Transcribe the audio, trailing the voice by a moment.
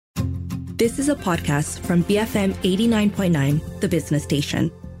This is a podcast from BFM 89.9, the business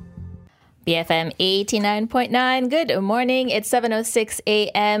station. BFM 89.9. Good morning. It's 7:06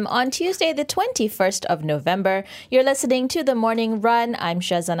 a.m. on Tuesday, the 21st of November. You're listening to The Morning Run. I'm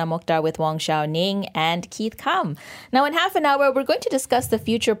Shazana Mokhtar with Wong Shao Ning and Keith Kam. Now, in half an hour, we're going to discuss the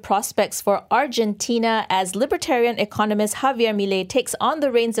future prospects for Argentina as libertarian economist Javier Milei takes on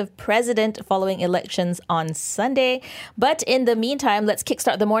the reins of president following elections on Sunday. But in the meantime, let's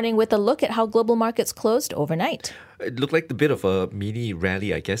kickstart the morning with a look at how global markets closed overnight. It looked like a bit of a mini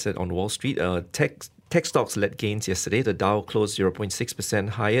rally, I guess, on Wall Street. Tech stocks led gains yesterday. The Dow closed 0.6%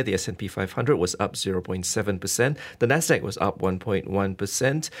 higher. The S&P 500 was up 0.7%. The Nasdaq was up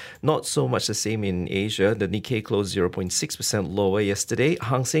 1.1%. Not so much the same in Asia. The Nikkei closed 0.6% lower yesterday.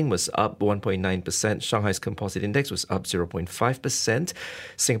 Hang Seng was up 1.9%. Shanghai's Composite Index was up 0.5%.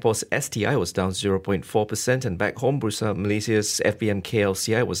 Singapore's STI was down 0.4%. And back home, Bursa Malaysia's FBM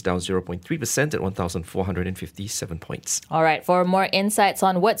KLCI was down 0.3% at 1,457 points. All right, for more insights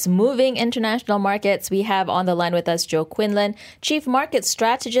on what's moving international markets, we have on the line with us Joe Quinlan, Chief Market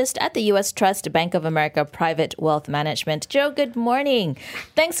Strategist at the U.S. Trust Bank of America Private Wealth Management. Joe, good morning.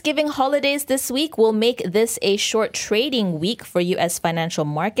 Thanksgiving holidays this week will make this a short trading week for U.S. financial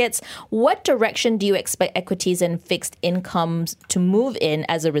markets. What direction do you expect equities and fixed incomes to move in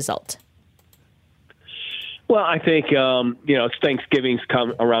as a result? Well, I think, Thanksgiving's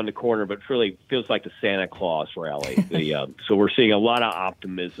come around the corner, but it really feels like the Santa Claus rally. So we're seeing a lot of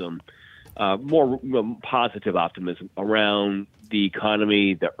optimism, more positive optimism around the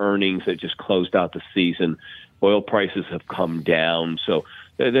economy, the earnings that just closed out the season. Oil prices have come down. So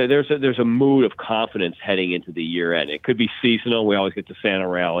there's a mood of confidence heading into the year end. It could be seasonal. We always get the Santa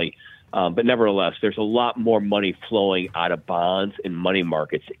rally. But nevertheless, there's a lot more money flowing out of bonds and money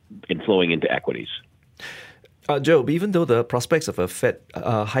markets and flowing into equities. Joe, even though the prospects of a Fed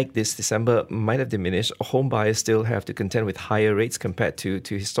hike this December might have diminished, home buyers still have to contend with higher rates compared to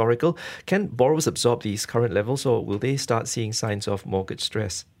historical. Can borrowers absorb these current levels, or will they start seeing signs of mortgage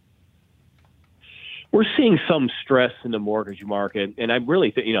stress? We're seeing some stress in the mortgage market, and I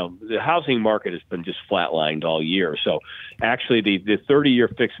really think, the housing market has been just flatlined all year. So actually, the 30-year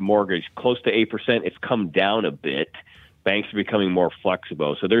fixed mortgage, close to 8%, it's come down a bit. Banks are becoming more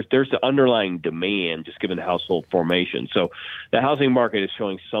flexible. So there's the underlying demand just given the household formation. So the housing market is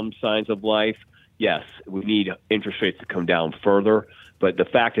showing some signs of life. Yes, we need interest rates to come down further, but the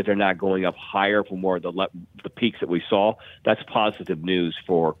fact that they're not going up higher from more of the peaks that we saw, that's positive news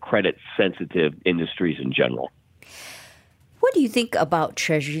for credit-sensitive industries in general. What do you think about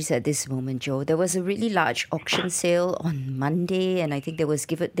treasuries at this moment, Joe? There was a really large auction sale on Monday, and I think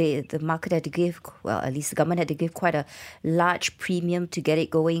the market had to give, well, at least the government had to give quite a large premium to get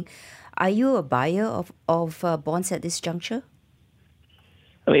it going. Are you a buyer of bonds at this juncture?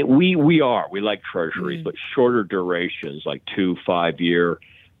 I mean, we are. We like treasuries, but shorter durations, like 2-5-year,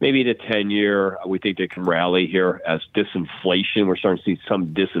 maybe the 10-year, we think they can rally here as disinflation. We're starting to see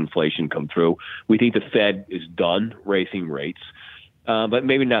some disinflation come through. We think the Fed is done raising rates, but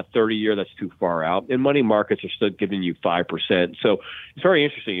maybe not 30-year. That's too far out. And money markets are still giving you 5%. So it's very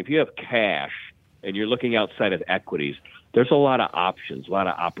interesting. If you have cash and you're looking outside of equities, there's a lot of options, a lot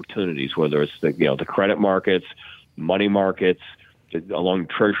of opportunities, whether it's the credit markets, money markets, along the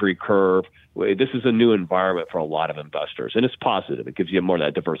treasury curve. This is a new environment for a lot of investors, and it's positive. It gives you more of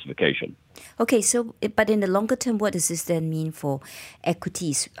that diversification. Okay, so, but in the longer term, what does this then mean for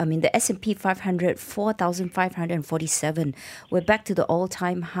equities? I mean, the S&P 500, 4,547. We're back to the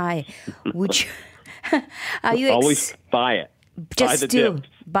all-time high. Would you... Are you always buy it? Just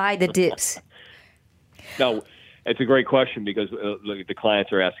buy the dips. No, it's a great question because the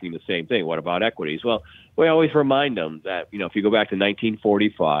clients are asking the same thing. What about equities? Well, we always remind them that, if you go back to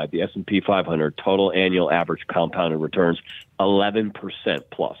 1945, the S&P 500 total annual average compounded returns 11%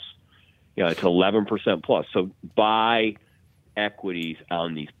 plus. It's 11% plus. So buy equities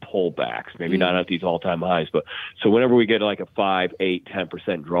on these pullbacks, maybe not at these all-time highs, but so whenever we get like a 5, 8,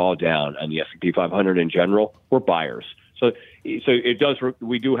 10% drawdown on the S&P 500 in general, we're buyers. So it does.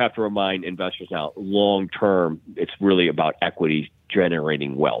 We do have to remind investors now, long term, it's really about equities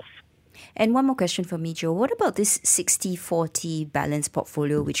generating wealth. And one more question for me, Joe. What about this 60-40 balanced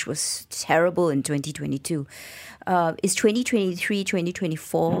portfolio, which was terrible in 2022? Is 2023,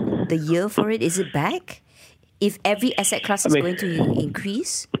 2024 the year for it? Is it back? If every asset class is going to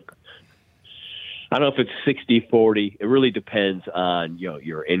increase? I don't know if it's 60-40. It really depends on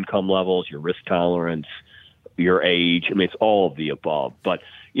your income levels, your risk tolerance, your age. I mean, it's all of the above. But,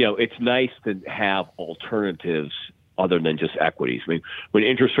 it's nice to have alternatives other than just equities. I mean, when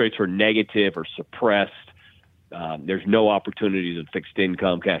interest rates are negative or suppressed, There's no opportunities in fixed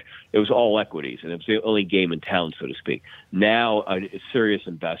income, cash. It was all equities, and it was the only game in town, so to speak. Now, a serious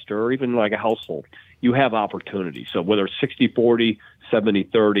investor, or even like a household, you have opportunities. So whether it's 60-40,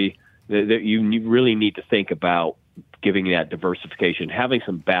 70-30, you really need to think about giving that diversification, having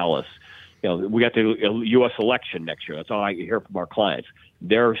some ballast. We got the U.S. election next year. That's all I hear from our clients.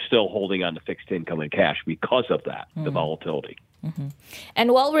 They're still holding on to fixed income and cash because of that, the volatility. Mm-hmm.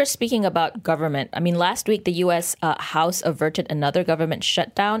 And while we're speaking about government, last week the U.S. House averted another government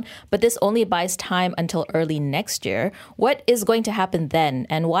shutdown, but this only buys time until early next year. What is going to happen then?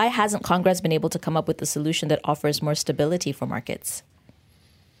 And why hasn't Congress been able to come up with a solution that offers more stability for markets?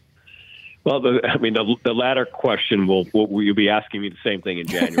 Well, the latter question you'll be asking me the same thing in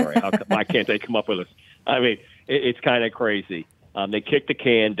January. Why can't they come up with it's kind of crazy. They kicked the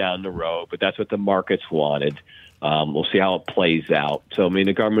can down the road, but that's what the markets wanted. We'll see how it plays out. So,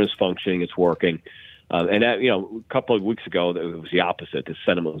 the government is functioning, it's working. And that, a couple of weeks ago, it was the opposite. The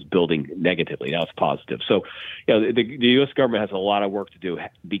sentiment was building negatively. Now it's positive. So, the U.S. government has a lot of work to do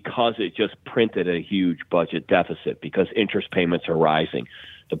because it just printed a huge budget deficit because interest payments are rising.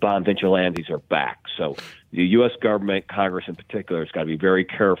 The bond vigilantes are back. So the U.S. government, Congress in particular, has got to be very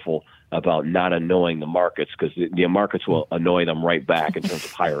careful about not annoying the markets because the markets will annoy them right back in terms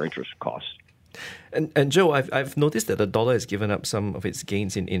of higher interest costs. And Joe, I've noticed that the dollar has given up some of its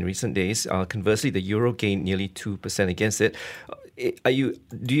gains in recent days. Conversely, the euro gained nearly 2% against it. Do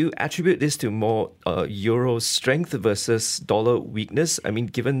you attribute this to more euro strength versus dollar weakness?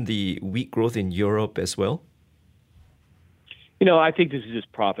 Given the weak growth in Europe as well? I think this is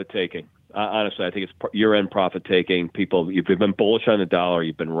just profit taking. Honestly, I think it's year-end profit taking. People, you've been bullish on the dollar,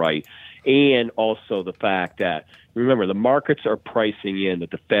 you've been right. And also the fact that, remember, the markets are pricing in that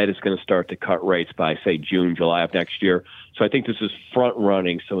the Fed is going to start to cut rates by, say, June, July of next year. So I think this is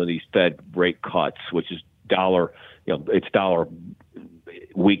front-running some of these Fed rate cuts, which is dollar, it's dollar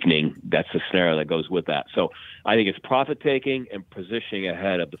weakening. That's the scenario that goes with that. So I think it's profit-taking and positioning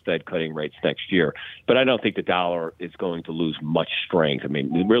ahead of the Fed cutting rates next year. But I don't think the dollar is going to lose much strength.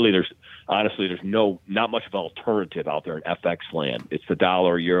 Really, there's not much of an alternative out there in FX land. It's the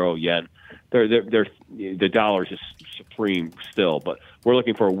dollar, euro, yen. The dollar is just supreme still. But we're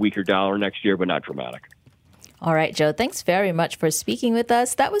looking for a weaker dollar next year, but not dramatic. All right, Joe, thanks very much for speaking with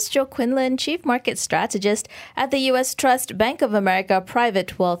us. That was Joe Quinlan, Chief Market Strategist at the U.S. Trust Bank of America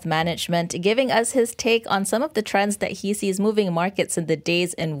Private Wealth Management, giving us his take on some of the trends that he sees moving markets in the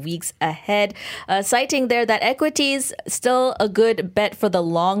days and weeks ahead, citing there that equities still a good bet for the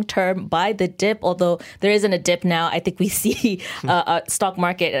long term. Buy the dip, although there isn't a dip now. I think we see stock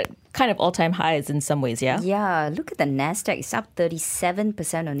market kind of all-time highs in some ways, yeah? Yeah, look at the NASDAQ. It's up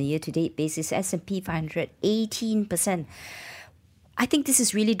 37% on a year-to-date basis. S&P 500, 18%. I think this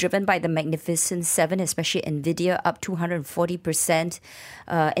is really driven by the Magnificent Seven, especially NVIDIA, up 240%.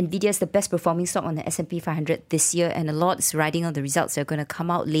 NVIDIA is the best performing stock on the S&P 500 this year, and a lot is riding on the results that are going to come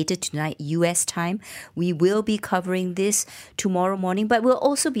out later tonight, U.S. time. We will be covering this tomorrow morning, but we'll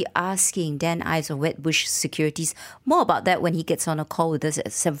also be asking Dan Ives of Wedbush Securities more about that when he gets on a call with us at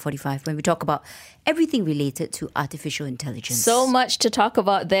 7:45 when we talk about everything related to artificial intelligence. So much to talk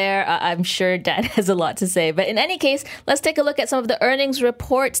about there. I'm sure Dan has a lot to say. But in any case, let's take a look at some of the earnings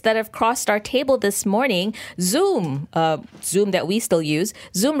reports that have crossed our table this morning. Zoom that we still use.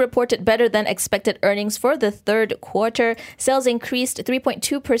 Zoom reported better than expected earnings for the third quarter. Sales increased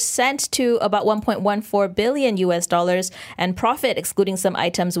 3.2% to about $1.14 billion US dollars, and profit, excluding some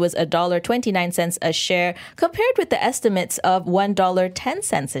items, was $1.29 a share, compared with the estimates of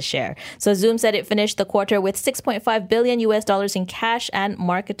 $1.10 a share. So Zoom said it finished the quarter with $6.5 billion US dollars in cash and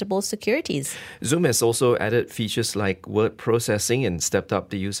marketable securities. Zoom has also added features like word processing and stepped up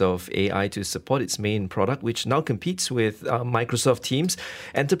the use of AI to support its main product, which now competes with Microsoft Teams.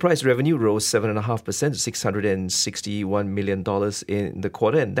 Enterprise revenue rose 7.5% to $661 million in the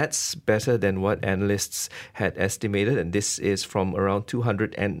quarter, and that's better than what analysts had estimated, and this is from around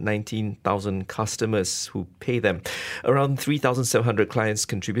 219,000 customers who pay them. Around 3,700 clients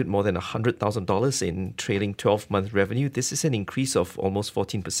contribute more than $100,000 in trailing 12-month revenue. This is an increase of almost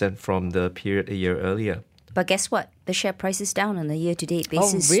 14% from the period a year earlier. But guess what? The share price is down on a year-to-date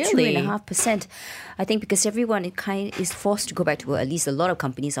basis, Oh, really? 2.5%. I think because everyone is forced to go back to work. At least a lot of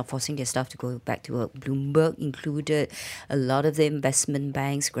companies are forcing their staff to go back to work. Bloomberg included, a lot of the investment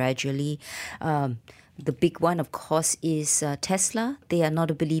banks gradually. The big one, of course, is Tesla. They are not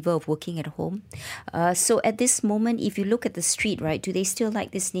a believer of working at home. So at this moment, if you look at the street, right, do they still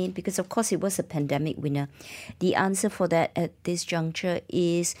like this name? Because, of course, it was a pandemic winner. The answer for that at this juncture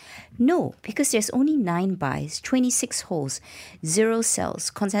is no, because there's only 9 buys, 26 holds, 0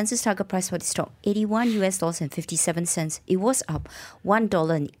 sells. Consensus target price for the stock, $81.57. It was up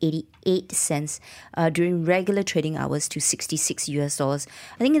 $1.88 during regular trading hours to $66.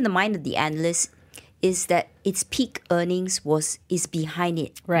 I think in the mind of the analysts, is that its peak earnings is behind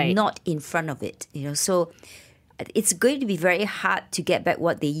it, right, not in front of it. So it's going to be very hard to get back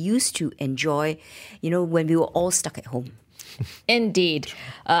what they used to enjoy, when we were all stuck at home. Indeed.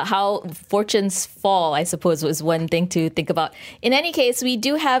 How fortunes fall, I suppose, was one thing to think about. In any case, we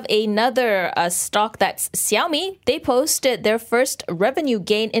do have another stock, that's Xiaomi. They posted their first revenue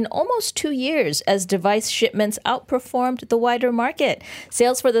gain in almost 2 years as device shipments outperformed the wider market.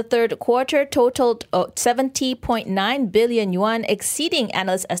 Sales for the third quarter totaled 70.9 billion yuan, exceeding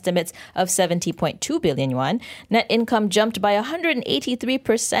analyst estimates of 70.2 billion yuan. Net income jumped by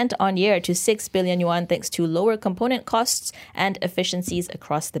 183% on year to 6 billion yuan thanks to lower component costs and efficiencies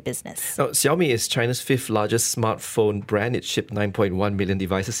across the business. Now, Xiaomi is China's 5th largest smartphone brand. It shipped 9.1 million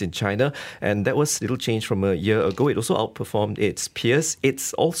devices in China, and that was little change from a year ago. It also outperformed its peers.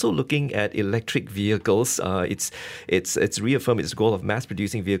 It's also looking at electric vehicles. It's reaffirmed its goal of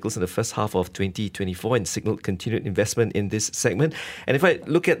mass-producing vehicles in the first half of 2024 and signaled continued investment in this segment. And if I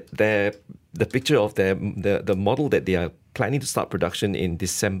look at the picture of the model that they are planning to start production in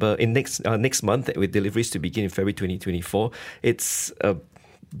December, in next month, with deliveries to begin in February 2024. It's a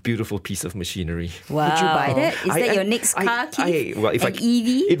beautiful piece of machinery. Wow. Would you buy that? Is that your next car, Keith? If An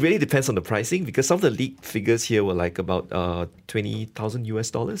EV? It really depends on the pricing, because some of the leaked figures here were like about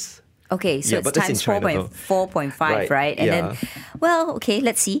 $20,000. Okay, so it's times 4.5, right? And then,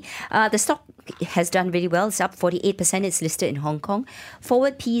 let's see. The stock has done really well. It's up 48%. It's listed in Hong Kong.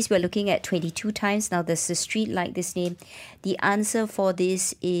 Forward Ps, we're looking at 22 times. Now, does the street like this name? The answer for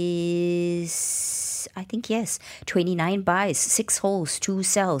this is, I think, yes. 29 buys, 6 holds, 2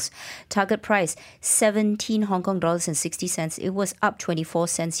 sells. Target price, 17 Hong Kong dollars and 60 cents. It was up 24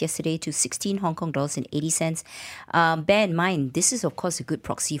 cents yesterday to 16 Hong Kong dollars and 80 cents. Bear in mind, this is, of course, a good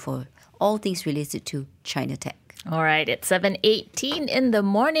proxy for all things related to China tech. All right, it's 7:18 in the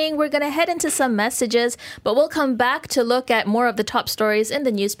morning. We're going to head into some messages, but we'll come back to look at more of the top stories in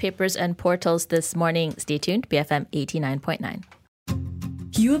the newspapers and portals this morning. Stay tuned, BFM 89.9.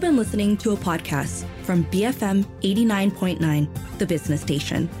 You have been listening to a podcast from BFM 89.9, the business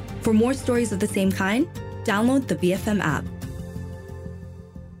station. For more stories of the same kind, download the BFM app.